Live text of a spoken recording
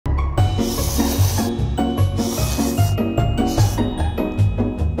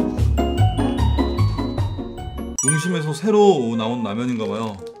중에서 새로 나온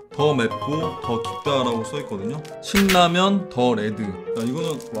라면인가봐요. 더 맵고 더 깊다라고 써있거든요. 신라면더레드.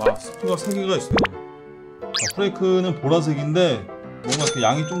 이거는 와, 스프가 3개가 있어요. 프레이크는 보라색인데 뭔가 이렇게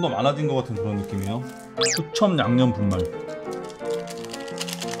양이 좀 더 많아진 것 같은 그런 느낌이에요. 후첨 양념 분말.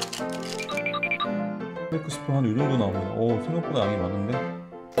 프레이크 스프 한 이 정도 나옵니다. 오, 생각보다 양이 많은데.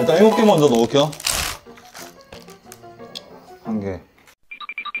 일단 7개 먼저 넣을게요. 1개.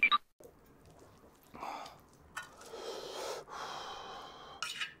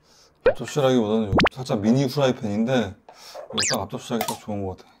 앞접시라기보다는 살짝 미니 후라이팬인데 이거 딱 앞접시하기 딱 좋은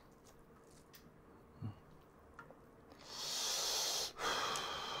것 같아.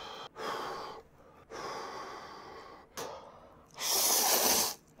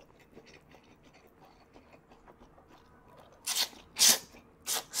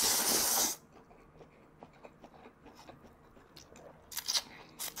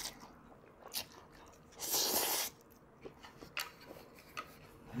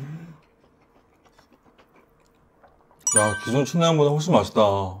 야, 기존 신라면보다 훨씬 맛있다.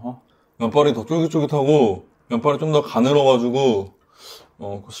 면발이 더 쫄깃쫄깃하고 면발이 좀 더 가늘어가지고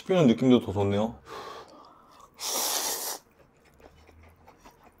씹히는 느낌도 더 좋네요.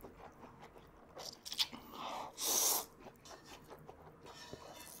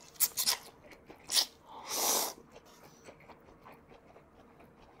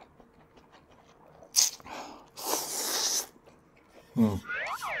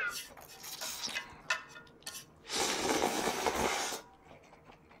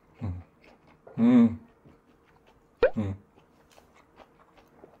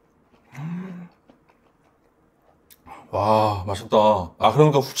 와, 맛있다. 아,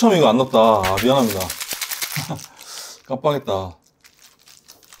 그러니까 후첨 이거 안 넣었다. 아, 미안합니다. 깜빡했다.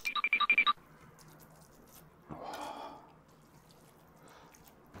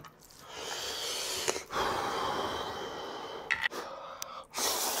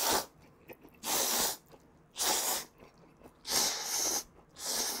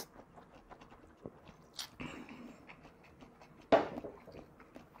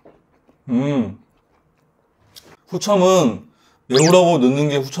 후첨은 매우라고 넣는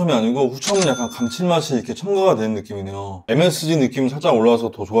게 후첨이 아니고 후첨은 약간 감칠맛이 이렇게 첨가가 되는 느낌이네요. MSG 느낌이 살짝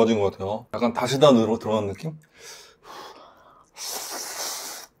올라와서 더 좋아진 것 같아요. 약간 다시다 들어간 느낌?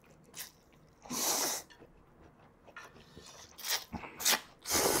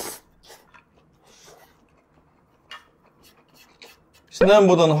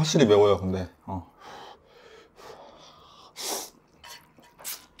 신라면보다는 확실히 매워요, 근데.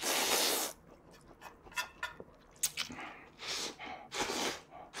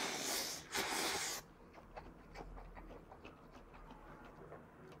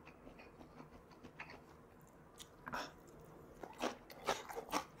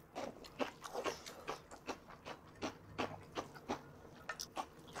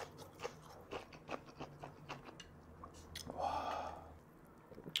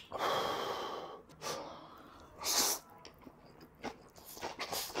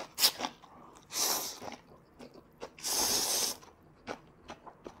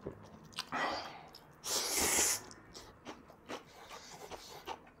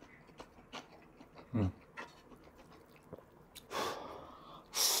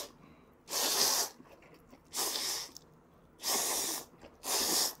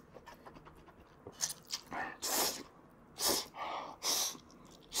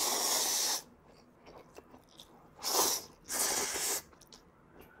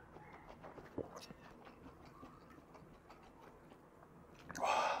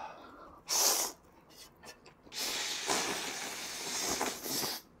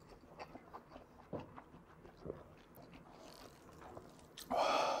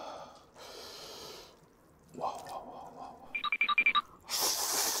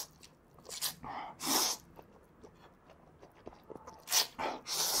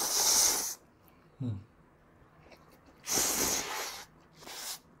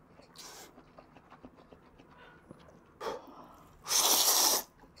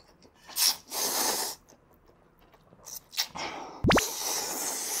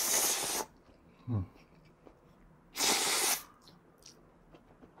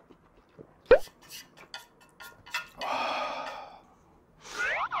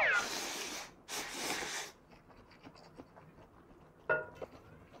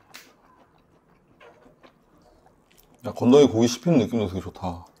 야, 건더기 고기 씹히는 느낌도 되게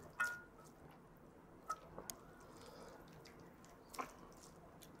좋다.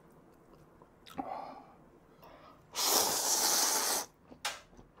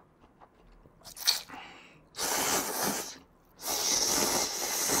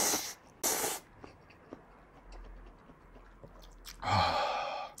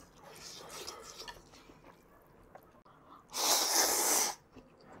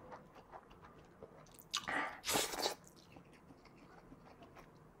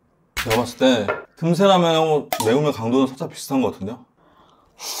 제가 봤을 때 틈새 라면하고 매움의 강도는 살짝 비슷한 것 같은데요?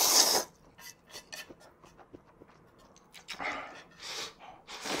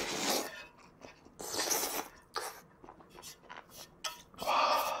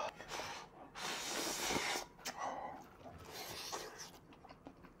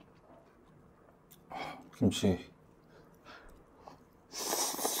 김치.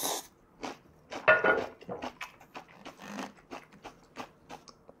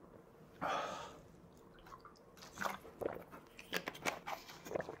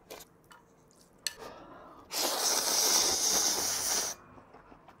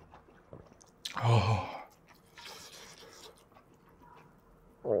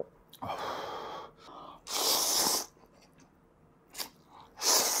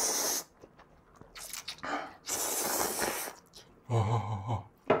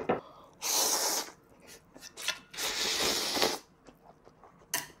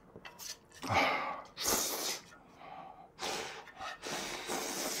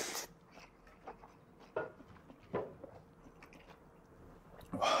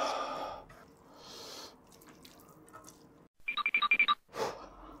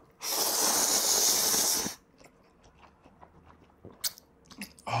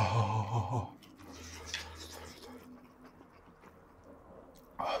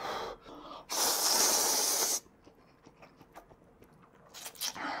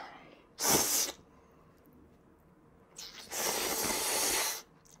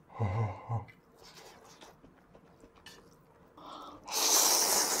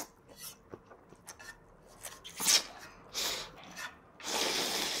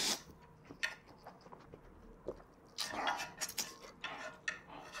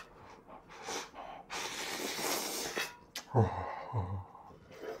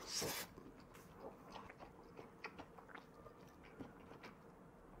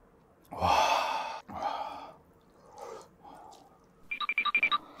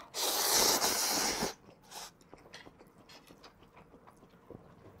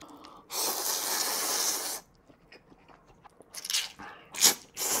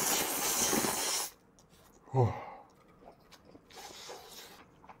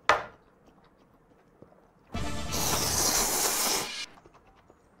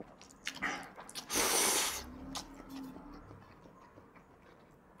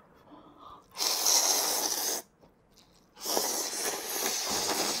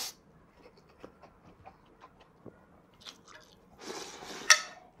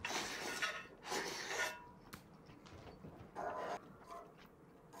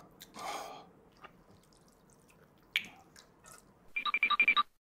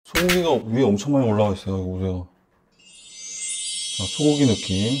 소고기가 위에 엄청 많이 올라가 있어요. 이거 보세요. 자, 소고기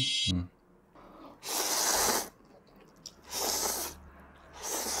느낌.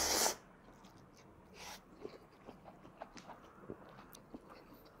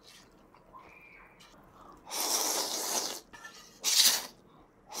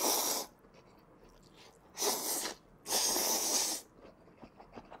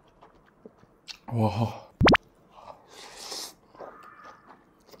 와.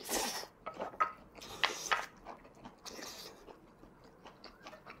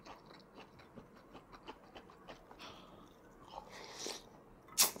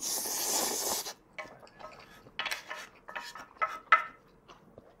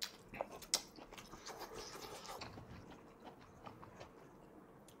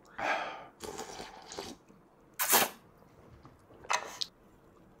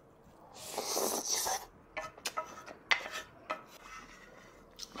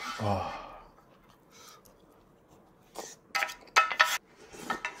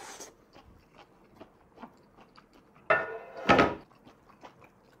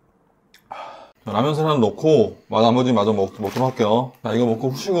 라면 사람 넣고 나머지 마저 먹도록 할게요. 자, 이거 먹고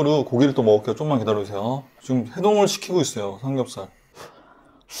후식으로 고기를 또 먹을게요. 좀만 기다려주세요. 지금 해동을 시키고 있어요. 삼겹살.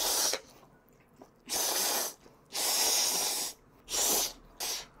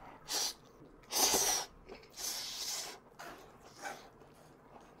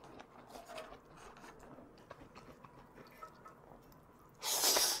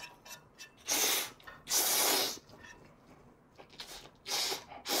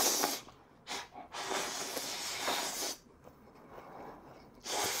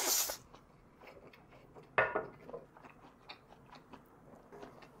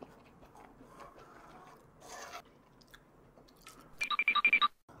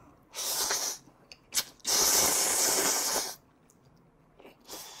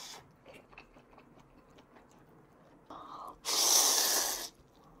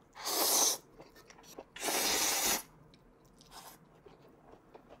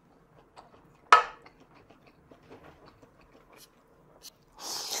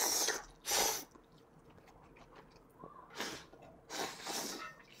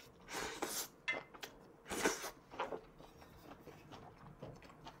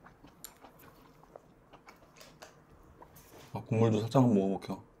 국물도 살짝 한번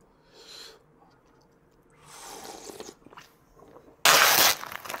먹어볼게요.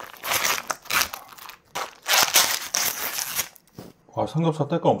 와, 삼겹살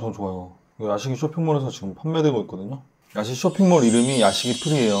때깔 엄청 좋아요. 이거 야식이 쇼핑몰에서 지금 판매되고 있거든요. 야식 쇼핑몰 이름이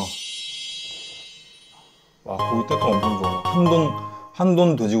야식이프리예요. 와, 고기 때깔 엄청 좋아요.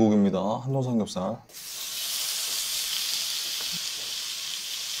 한돈 돼지고기입니다. 한돈삼겹살.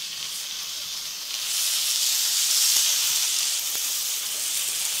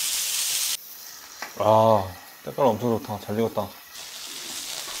 아, 때깔 엄청 좋다. 잘 익었다. 와.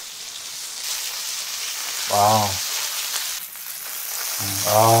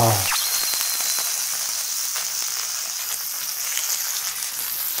 아.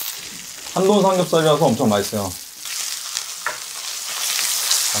 한돈 삼겹살이라서 엄청 맛있어요. 아,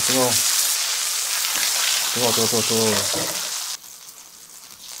 뜨거워. 뜨거워.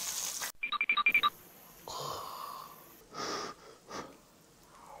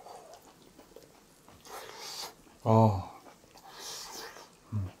 아.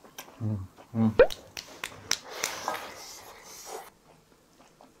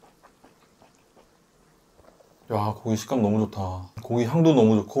 야, 고기 식감 너무 좋다. 고기 향도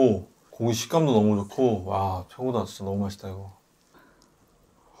너무 좋고, 고기 식감도 너무 좋고, 와, 최고다. 진짜 너무 맛있다, 이거.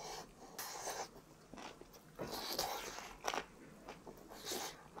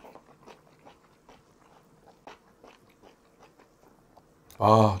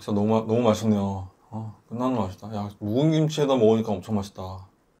 아, 진짜 너무 맛있네요. 끝나는 맛이다. 야, 묵은 김치에다 먹으니까 엄청 맛있다.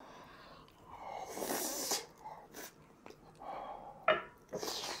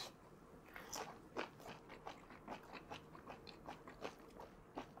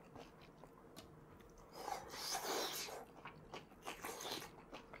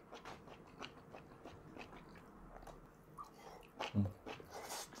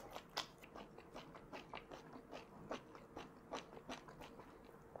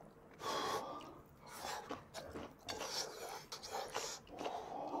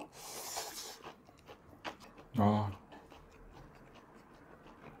 아.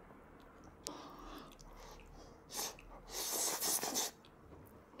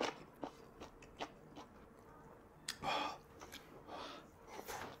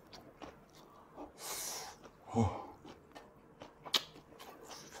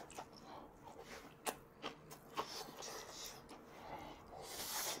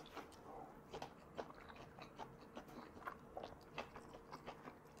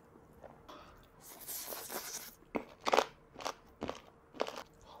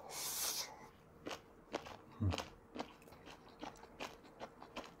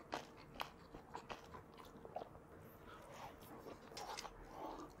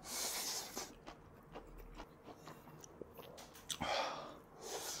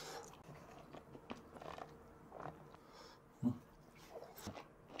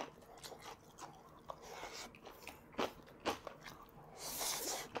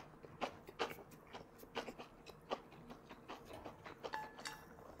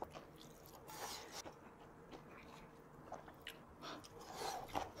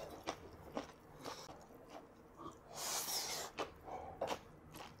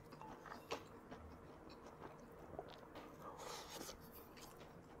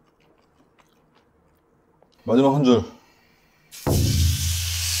 마지막 한 줄.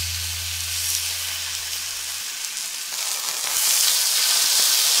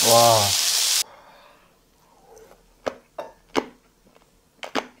 와.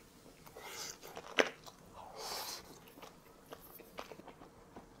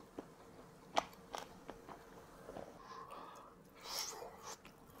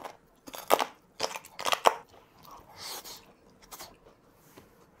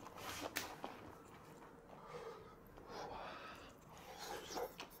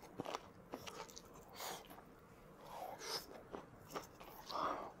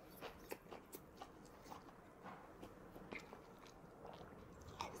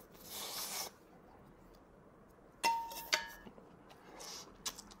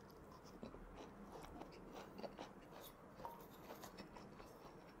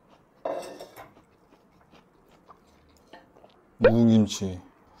 묵은김치,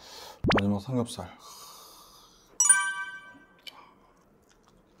 마지막 삼겹살.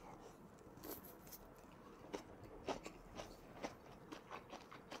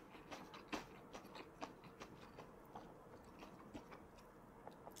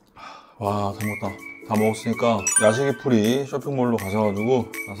 와, 잘 먹었다. 다 먹었으니까 야식이프리 쇼핑몰로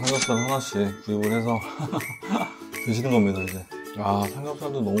가셔가지고 삼겹살 하나씩 구입을 해서 드시는 겁니다, 이제. 아,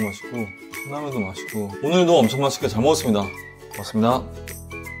 삼겹살도 너무 맛있고 신라면도 맛있고 오늘도 엄청 맛있게 잘 먹었습니다. 고맙습니다.